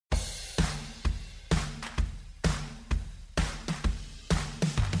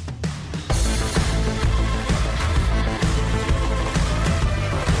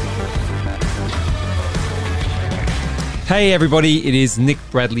Hey everybody, it is Nick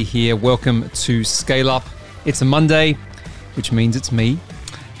Bradley here. Welcome to Scale Up. It's a Monday, which means it's me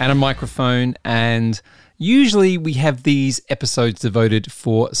and a microphone, and usually we have these episodes devoted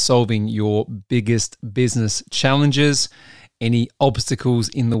for solving your biggest business challenges, any obstacles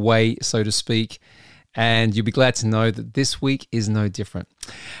in the way, so to speak. And you'll be glad to know that this week is no different.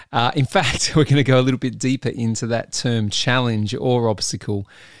 In fact, we're going to go a little bit deeper into that term challenge or obstacle,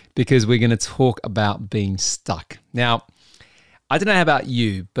 because we're going to talk about being stuck. Now, I don't know how about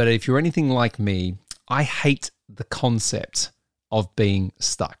you, but if you're anything like me, I hate the concept of being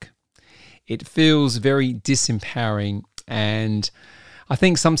stuck. It feels very disempowering, and I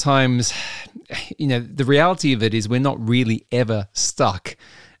think sometimes, the reality of it is we're not really ever stuck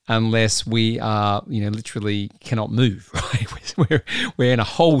unless we are, literally cannot move, right? We're in a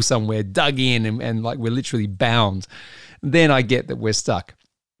hole somewhere, dug in, and like we're literally bound. Then I get that we're stuck.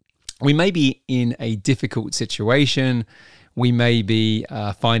 We may be in a difficult situation. We may be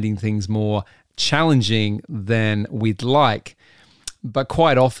finding things more challenging than we'd like, but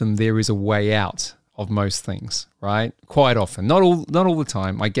quite often there is a way out of most things, right? Quite often, not all the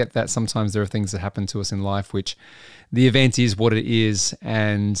time. I get that sometimes there are things that happen to us in life which the event is what it is,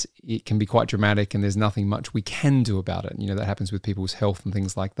 and it can be quite dramatic, and there's nothing much we can do about it. That happens with people's health and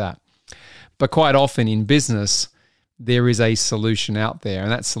things like that. But quite often in business, there is a solution out there,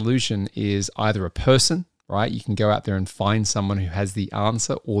 and that solution is either a person, right? You can go out there and find someone who has the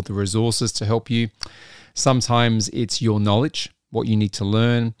answer or the resources to help you. Sometimes it's your knowledge, what you need to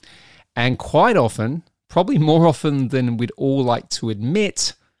learn. And quite often, probably more often than we'd all like to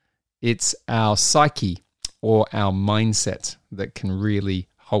admit, it's our psyche or our mindset that can really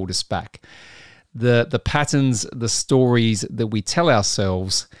hold us back. The patterns, the stories that we tell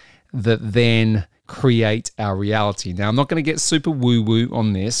ourselves that then create our reality. Now, I'm not going to get super woo-woo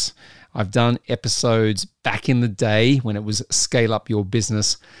on this. I've done episodes back in the day when it was Scale Up Your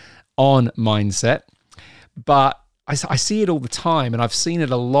Business on mindset, but I see it all the time, and I've seen it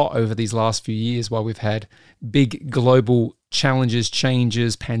a lot over these last few years while we've had big global challenges,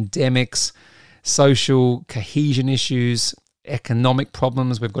 changes, pandemics, social cohesion issues, economic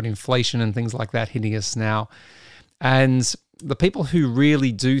problems. We've got inflation and things like that hitting us now. And the people who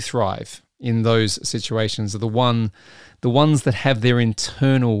really do thrive in those situations are the ones that have their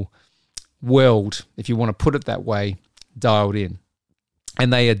internal world, if you want to put it that way, dialed in.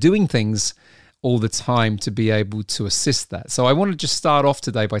 And they are doing things all the time to be able to assist that. So I want to just start off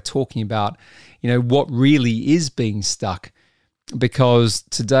today by talking about, what really is being stuck, because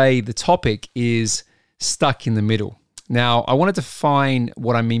today the topic is stuck in the middle. Now, I want to define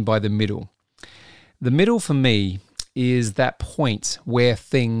what I mean by the middle. The middle for me is that point where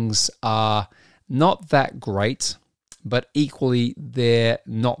things are not that great, but equally they're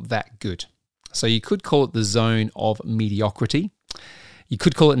not that good. So you could call it the zone of mediocrity. You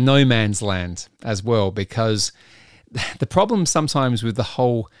could call it no man's land as well, because the problem sometimes with the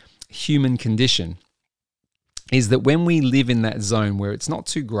whole human condition is that when we live in that zone where it's not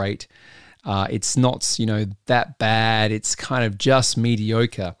too great, it's not, that bad, it's kind of just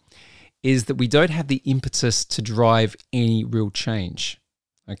mediocre, is that we don't have the impetus to drive any real change.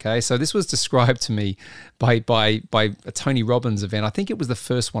 Okay, so this was described to me by a Tony Robbins event. I think it was the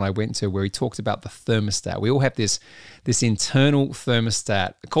first one I went to, where he talked about the thermostat. We all have this internal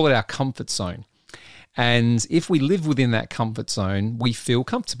thermostat, call it our comfort zone. And if we live within that comfort zone, we feel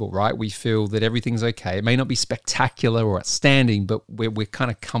comfortable, right? We feel that everything's okay. It may not be spectacular or outstanding, but we're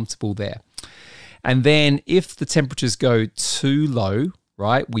kind of comfortable there. And then if the temperatures go too low,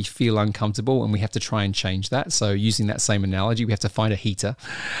 right, we feel uncomfortable, and we have to try and change that. So using that same analogy, we have to find a heater.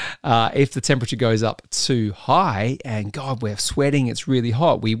 If the temperature goes up too high and God, we're sweating, it's really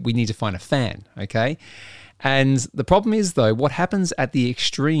hot, we need to find a fan, okay? And the problem is, though, what happens at the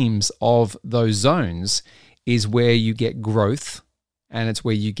extremes of those zones is where you get growth, and it's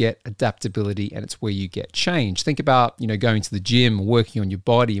where you get adaptability, and it's where you get change. Think about, going to the gym, working on your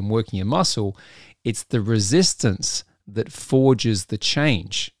body and working your muscle. It's the resistance that forges the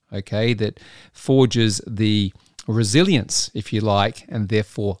change, okay? That forges the resilience, if you like, and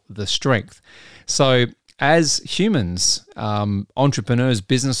therefore the strength. So as humans, entrepreneurs,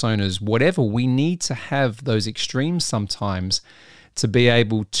 business owners, whatever, we need to have those extremes sometimes to be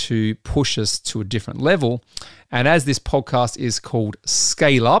able to push us to a different level. And as this podcast is called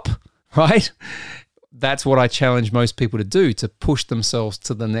Scale Up, right? That's what I challenge most people to do, to push themselves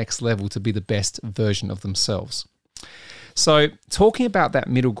to the next level, to be the best version of themselves. So talking about that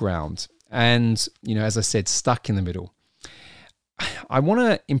middle ground and, as I said, stuck in the middle, I want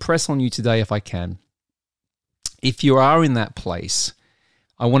to impress on you today, if I can, if you are in that place,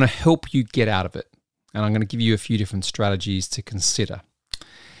 I want to help you get out of it. And I'm going to give you a few different strategies to consider.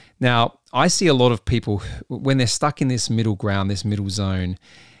 Now, I see a lot of people, when they're stuck in this middle ground, this middle zone,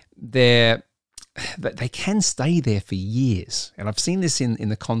 they can stay there for years. And I've seen this in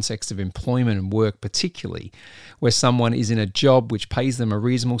the context of employment and work particularly, where someone is in a job which pays them a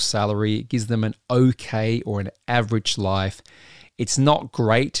reasonable salary, it gives them an okay or an average life. It's not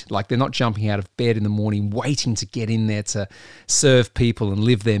great, like they're not jumping out of bed in the morning waiting to get in there to serve people and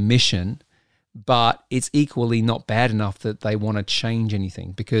live their mission, but it's equally not bad enough that they want to change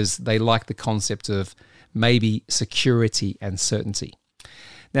anything because they like the concept of maybe security and certainty.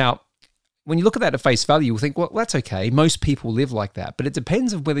 Now, when you look at that at face value, you'll think, well, that's okay. Most people live like that, but it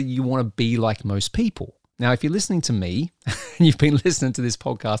depends on whether you want to be like most people. Now, if you're listening to me and you've been listening to this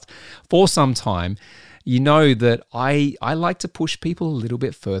podcast for some time, you know that I like to push people a little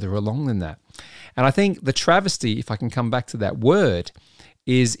bit further along than that. And I think the travesty, if I can come back to that word,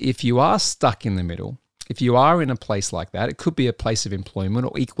 is if you are stuck in the middle, if you are in a place like that, it could be a place of employment,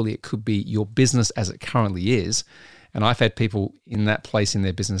 or equally it could be your business as it currently is. And I've had people in that place in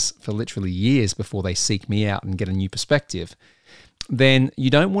their business for literally years before they seek me out and get a new perspective. Then you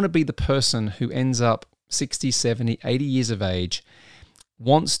don't want to be the person who ends up 60, 70, 80 years of age,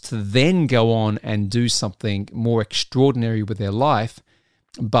 wants to then go on and do something more extraordinary with their life,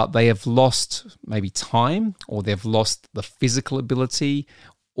 but they have lost maybe time, or they've lost the physical ability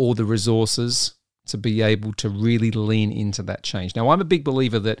or the resources to be able to really lean into that change. Now, I'm a big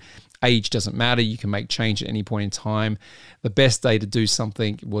believer that age doesn't matter. You can make change at any point in time. The best day to do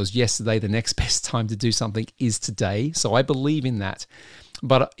something was yesterday. The next best time to do something is today. So I believe in that.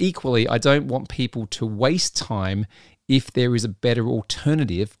 But equally, I don't want people to waste time if there is a better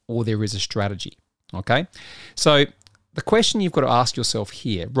alternative or there is a strategy. Okay? So the question you've got to ask yourself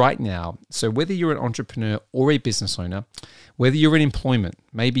here right now, so whether you're an entrepreneur or a business owner, whether you're in employment,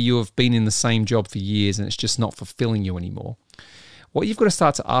 maybe you have been in the same job for years and it's just not fulfilling you anymore, what you've got to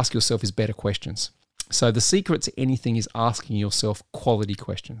start to ask yourself is better questions. So the secret to anything is asking yourself quality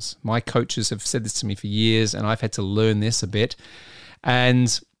questions. My coaches have said this to me for years, and I've had to learn this a bit.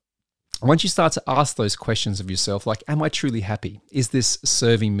 And once you start to ask those questions of yourself, like, am I truly happy? Is this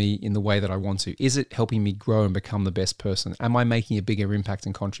serving me in the way that I want to? Is it helping me grow and become the best person? Am I making a bigger impact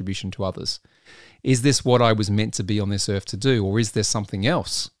and contribution to others? Is this what I was meant to be on this earth to do? Or is there something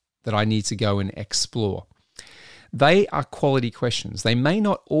else that I need to go and explore? They are quality questions. They may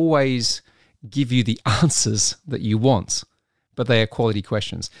not always give you the answers that you want, but they are quality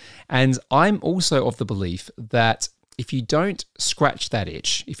questions. And I'm also of the belief that if you don't scratch that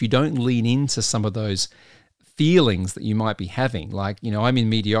itch, if you don't lean into some of those feelings that you might be having, like, you know, I'm in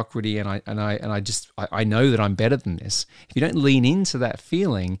mediocrity and I know that I'm better than this. If you don't lean into that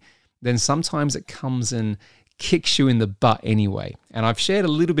feeling, then sometimes it comes and kicks you in the butt anyway. And I've shared a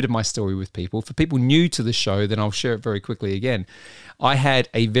little bit of my story with people. For people new to the show, then I'll share it very quickly again. I had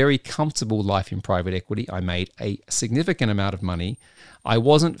a very comfortable life in private equity. I made a significant amount of money. I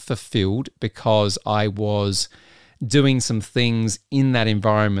wasn't fulfilled because I was doing some things in that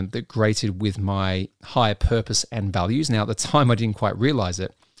environment that grated with my higher purpose and values. Now, at the time, I didn't quite realize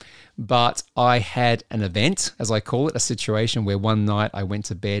it, but I had an event, as I call it, a situation where one night I went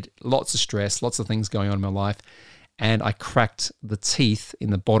to bed, lots of stress, lots of things going on in my life, and I cracked the teeth in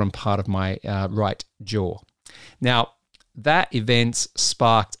the bottom part of my right jaw. Now, that event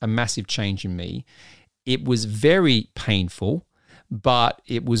sparked a massive change in me. It was very painful, but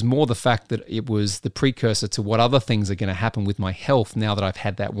it was more the fact that it was the precursor to what other things are going to happen with my health now that I've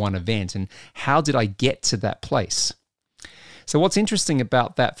had that one event. And how did I get to that place? So what's interesting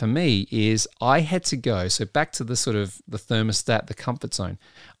about that for me is I had to go, so back to the sort of the thermostat, the comfort zone,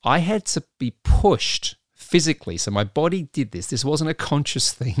 I had to be pushed physically. So my body did this. This wasn't a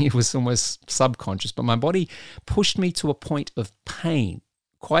conscious thing. It was almost subconscious, but my body pushed me to a point of pain,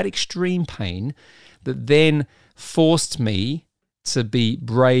 quite extreme pain, that then forced me to be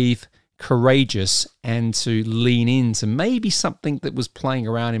brave, courageous, and to lean into maybe something that was playing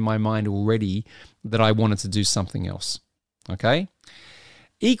around in my mind already that I wanted to do something else. Okay?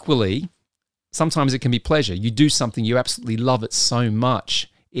 Equally, sometimes it can be pleasure. You do something, you absolutely love it so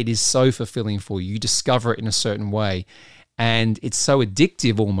much. It is so fulfilling for you. You discover it in a certain way. And it's so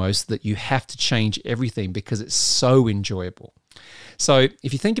addictive almost that you have to change everything because it's so enjoyable. So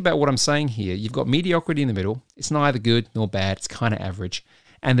if you think about what I'm saying here, you've got mediocrity in the middle. It's neither good nor bad. It's kind of average.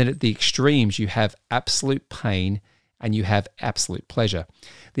 And then at the extremes, you have absolute pain and you have absolute pleasure.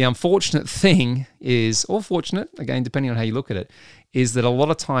 The unfortunate thing is, or fortunate, again, depending on how you look at it, is that a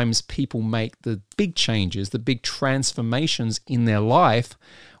lot of times people make the big changes, the big transformations in their life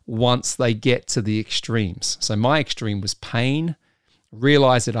once they get to the extremes. So my extreme was pain,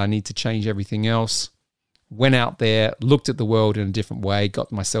 realize that I need to change everything else, went out there, looked at the world in a different way,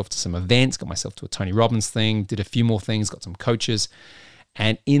 got myself to some events, got myself to a Tony Robbins thing, did a few more things, got some coaches.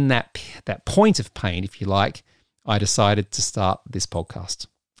 And in that point of pain, if you like, I decided to start this podcast.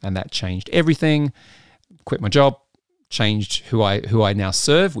 And that changed everything. Quit my job, changed who I now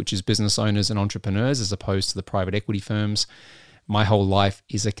serve, which is business owners and entrepreneurs as opposed to the private equity firms. My whole life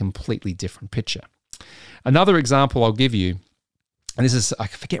is a completely different picture. Another example I'll give you, and this is, I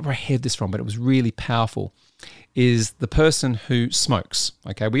forget where I heard this from, but it was really powerful, is the person who smokes.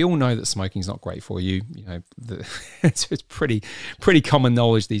 Okay, we all know that smoking is not great for you. You know, it's pretty common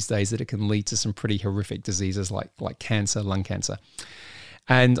knowledge these days that it can lead to some pretty horrific diseases like cancer, lung cancer.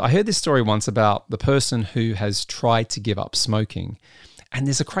 And I heard this story once about the person who has tried to give up smoking. And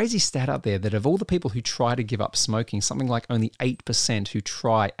there's a crazy stat out there that of all the people who try to give up smoking, something like only 8% who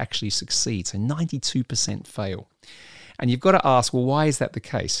try actually succeed. So 92% fail. And you've got to ask, well, why is that the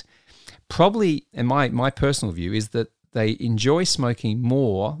case? Probably, in my personal view, is that they enjoy smoking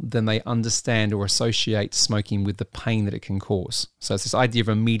more than they understand or associate smoking with the pain that it can cause. So it's this idea of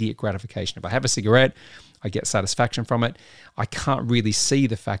immediate gratification. If I have a cigarette, I get satisfaction from it. I can't really see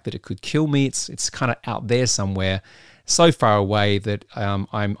the fact that it could kill me. It's kind of out there somewhere, so far away that I'm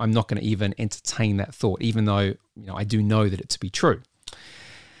not going to even entertain that thought, even though I do know that it to be true.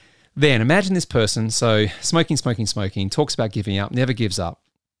 Then imagine this person, so smoking, talks about giving up, never gives up.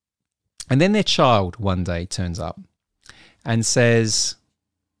 And then their child one day turns up and says,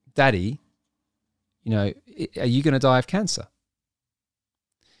 "Daddy, are you going to die of cancer?"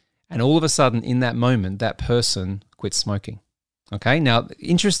 And all of a sudden, in that moment, that person quits smoking. Okay, now,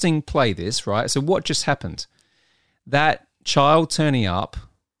 interesting play this, right? So what just happened? That child turning up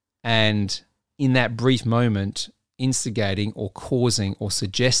and in that brief moment, instigating or causing or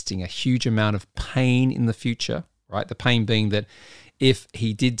suggesting a huge amount of pain in the future, right? The pain being that if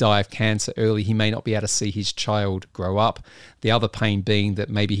he did die of cancer early, he may not be able to see his child grow up. The other pain being that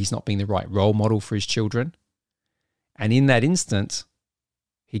maybe he's not being the right role model for his children. And in that instant,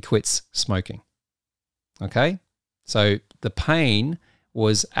 he quits smoking. Okay? So the pain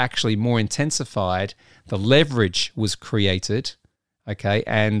was actually more intensified. The leverage was created. Okay?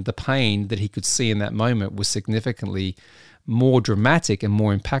 And the pain that he could see in that moment was significantly more dramatic and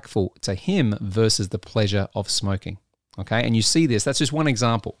more impactful to him versus the pleasure of smoking. Okay, and you see this, that's just one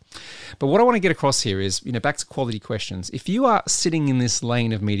example. But what I want to get across here is, back to quality questions. If you are sitting in this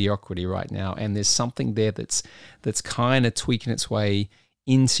lane of mediocrity right now and there's something there that's kind of tweaking its way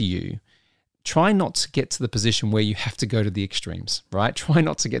into you, try not to get to the position where you have to go to the extremes, right? Try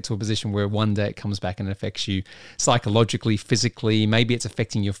not to get to a position where one day it comes back and affects you psychologically, physically, maybe it's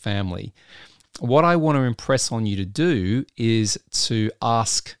affecting your family. What I want to impress on you to do is to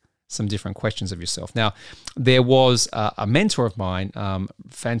ask some different questions of yourself. Now, there was a mentor of mine,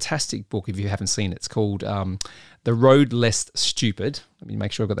 fantastic book if you haven't seen it. It's called The Road Less Stupid. Let me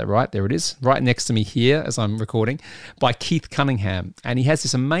make sure I got that right. There it is, right next to me here as I'm recording, by Keith Cunningham. And he has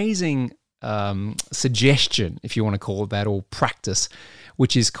this amazing suggestion, if you want to call it that, or practice,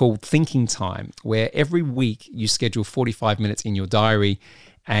 which is called thinking time, where every week you schedule 45 minutes in your diary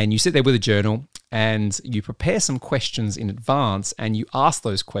and you sit there with a journal and you prepare some questions in advance and you ask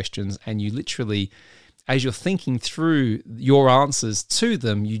those questions and you literally, as you're thinking through your answers to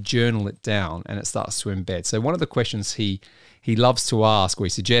them, you journal it down and it starts to embed. So one of the questions he loves to ask, or he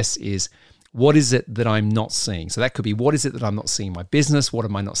suggests, is, what is it that I'm not seeing? So that could be, what is it that I'm not seeing in my business? What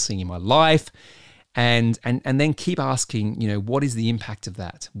am I not seeing in my life? And then keep asking, what is the impact of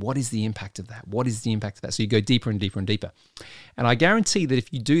that? What is the impact of that? What is the impact of that? So you go deeper and deeper and deeper. And I guarantee that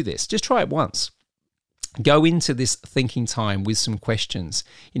if you do this, just try it once. Go into this thinking time with some questions.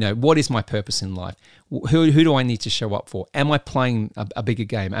 What is my purpose in life? Who do I need to show up for? Am I playing a bigger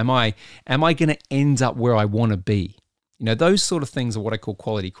game? Am I going to end up where I want to be? Those sort of things are what I call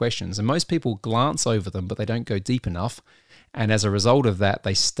quality questions. And most people glance over them, but they don't go deep enough. And as a result of that,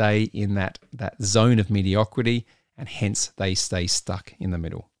 they stay in that zone of mediocrity, and hence they stay stuck in the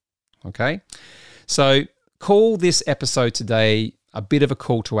middle. Okay? So call this episode today a bit of a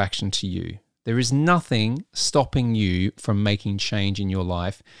call to action to you. There is nothing stopping you from making change in your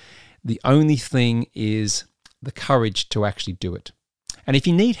life. The only thing is the courage to actually do it. And if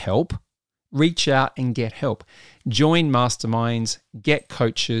you need help, reach out and get help. Join masterminds, get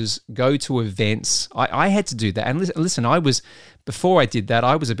coaches, go to events. I had to do that. And listen, before I did that,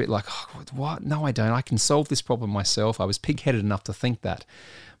 I was a bit like, oh, what? No, I don't. I can solve this problem myself. I was pig-headed enough to think that.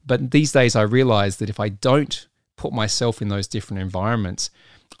 But these days I realize that if I don't put myself in those different environments,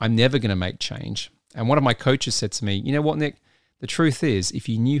 I'm never going to make change. And one of my coaches said to me, you know what, Nick? The truth is, if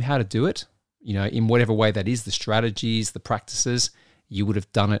you knew how to do it, in whatever way that is, the strategies, the practices, you would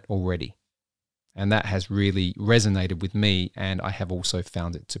have done it already. And that has really resonated with me, and I have also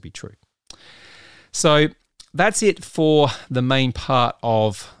found it to be true. So that's it for the main part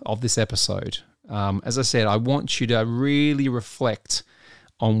of this episode. As I said, I want you to really reflect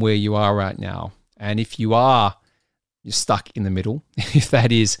on where you are right now. And if you're stuck in the middle, if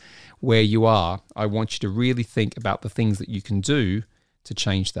that is where you are, I want you to really think about the things that you can do to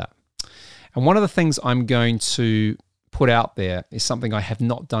change that. And one of the things I'm going to put out there is something I have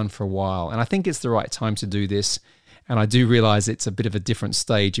not done for a while. And I think it's the right time to do this. And I do realize it's a bit of a different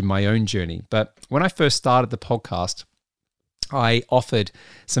stage in my own journey. But when I first started the podcast, I offered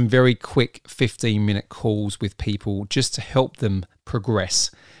some very quick 15-minute calls with people just to help them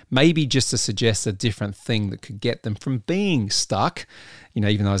progress. Maybe just to suggest a different thing that could get them from being stuck,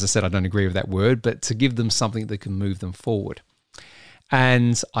 even though, as I said, I don't agree with that word, but to give them something that can move them forward.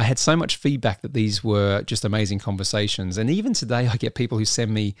 And I had so much feedback that these were just amazing conversations. And even today, I get people who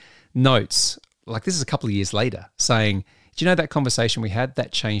send me notes, like this is a couple of years later, saying, do you know that conversation we had?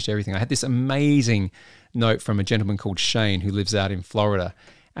 That changed everything. I had this amazing note from a gentleman called Shane who lives out in Florida.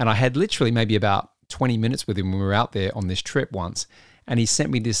 And I had literally maybe about 20 minutes with him when we were out there on this trip once. And he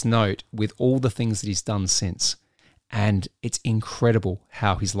sent me this note with all the things that he's done since. And it's incredible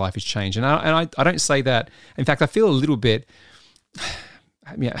how his life has changed. And I don't say that. In fact, I feel a little bit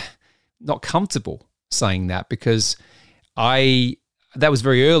not comfortable saying that because that was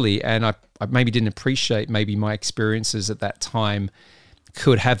very early, and I maybe didn't appreciate maybe my experiences at that time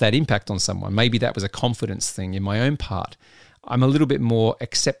could have that impact on someone. Maybe that was a confidence thing in my own part. I'm a little bit more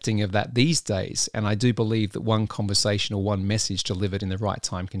accepting of that these days, and I do believe that one conversation or one message delivered in the right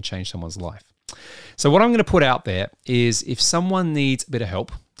time can change someone's life. So what I'm going to put out there is if someone needs a bit of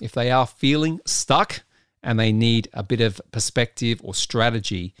help, if they are feeling stuck and they need a bit of perspective or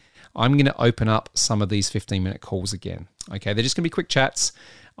strategy, I'm going to open up some of these 15-minute calls again. Okay, they're just going to be quick chats.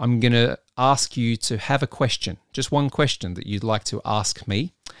 I'm going to ask you to have a question, just one question that you'd like to ask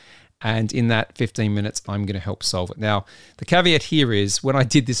me. And in that 15 minutes, I'm going to help solve it. Now, the caveat here is when I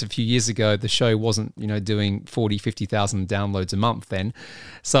did this a few years ago, the show wasn't, doing 40, 50,000 downloads a month then.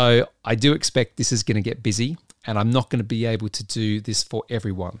 So I do expect this is going to get busy, and I'm not going to be able to do this for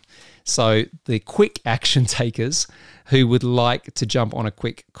everyone. So the quick action takers who would like to jump on a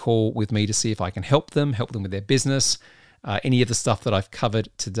quick call with me to see if I can help them with their business, any of the stuff that I've covered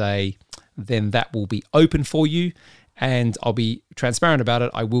today, then that will be open for you. And I'll be transparent about it.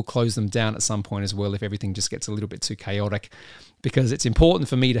 I will close them down at some point as well if everything just gets a little bit too chaotic, because it's important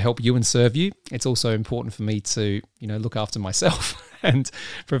for me to help you and serve you. It's also important for me to, look after myself and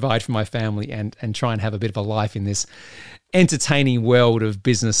provide for my family and try and have a bit of a life in this entertaining world of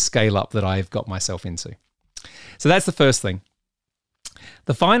business scale up that I've got myself into. So that's the first thing.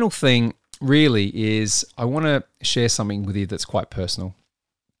 The final thing really is I want to share something with you that's quite personal.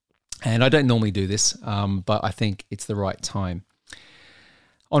 And I don't normally do this, but I think it's the right time.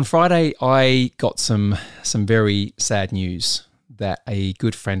 On Friday, I got some very sad news that a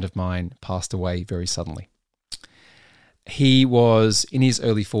good friend of mine passed away very suddenly. He was in his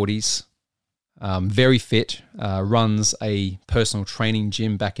early 40s, very fit, runs a personal training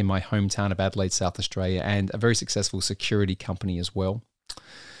gym back in my hometown of Adelaide, South Australia, and a very successful security company as well.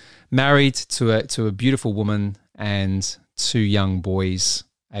 Married to a beautiful woman and two young boys,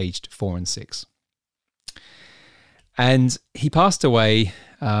 aged 4 and 6. And he passed away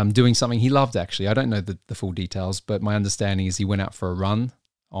doing something he loved, actually. I don't know the full details, but my understanding is he went out for a run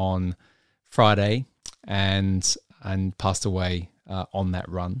on Friday and passed away on that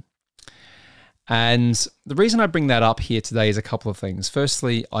run. And the reason I bring that up here today is a couple of things.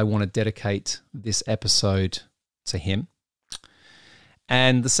 Firstly, I want to dedicate this episode to him.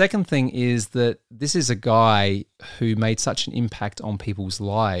 And the second thing is that this is a guy who made such an impact on people's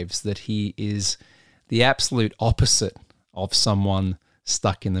lives that he is the absolute opposite of someone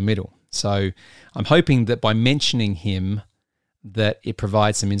stuck in the middle. So I'm hoping that by mentioning him, that it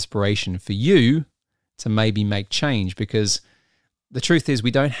provides some inspiration for you to maybe make change, because the truth is we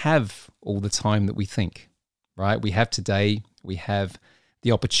don't have all the time that we think, right? We have today, we have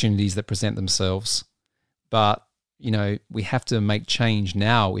the opportunities that present themselves, but we have to make change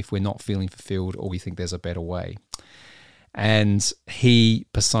now if we're not feeling fulfilled or we think there's a better way. And he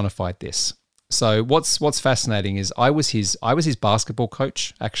personified this. So what's fascinating is I was his basketball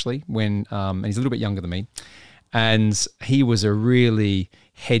coach, actually, when and he's a little bit younger than me. And he was a really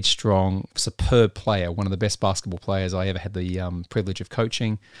headstrong, superb player, one of the best basketball players I ever had the privilege of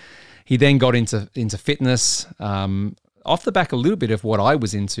coaching. He then got into fitness, off the back a little bit of what I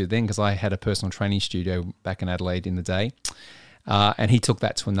was into then, because I had a personal training studio back in Adelaide in the day. And he took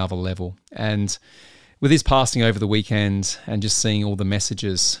that to another level. And with his passing over the weekend and just seeing all the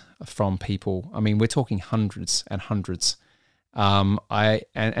messages from people. I mean, we're talking hundreds and hundreds. And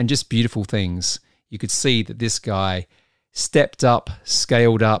just beautiful things. You could see that this guy stepped up,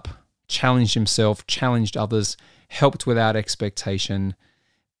 scaled up, challenged himself, challenged others, helped without expectation,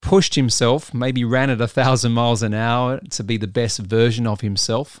 pushed himself, maybe ran at 1,000 miles an hour to be the best version of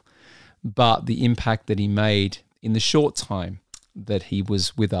himself. But the impact that he made in the short time that he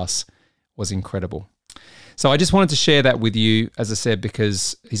was with us was incredible. So I just wanted to share that with you, as I said,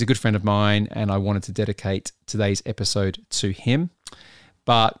 because he's a good friend of mine and I wanted to dedicate today's episode to him.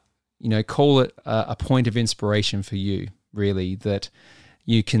 But, call it a point of inspiration for you, really, that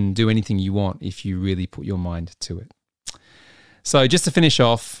you can do anything you want if you really put your mind to it. So just to finish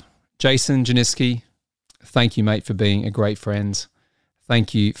off, Jason Janiski, thank you, mate, for being a great friend.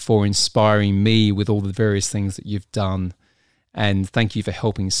 Thank you for inspiring me with all the various things that you've done. And thank you for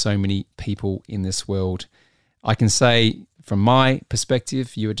helping so many people in this world. I can say from my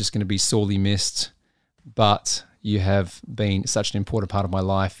perspective, you are just going to be sorely missed, but you have been such an important part of my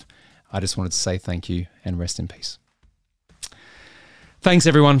life. I just wanted to say thank you and rest in peace. Thanks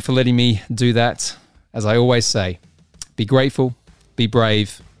everyone for letting me do that. As I always say, be grateful, be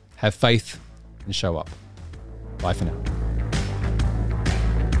brave, have faith, and show up. Bye for now.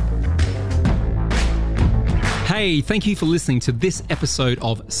 Hey, thank you for listening to this episode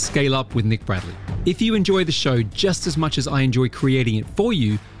of Scale Up with Nick Bradley. If you enjoy the show just as much as I enjoy creating it for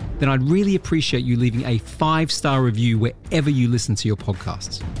you, then I'd really appreciate you leaving a 5-star review wherever you listen to your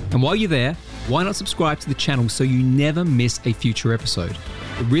podcasts. And while you're there, why not subscribe to the channel so you never miss a future episode?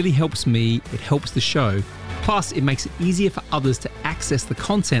 It really helps me, it helps the show, plus it makes it easier for others to access the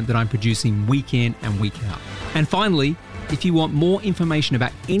content that I'm producing week in and week out. And finally, if you want more information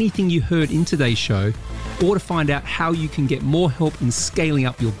about anything you heard in today's show, or to find out how you can get more help in scaling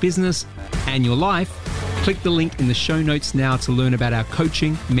up your business and your life, click the link in the show notes now to learn about our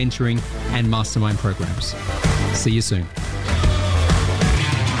coaching, mentoring, and mastermind programs. See you soon.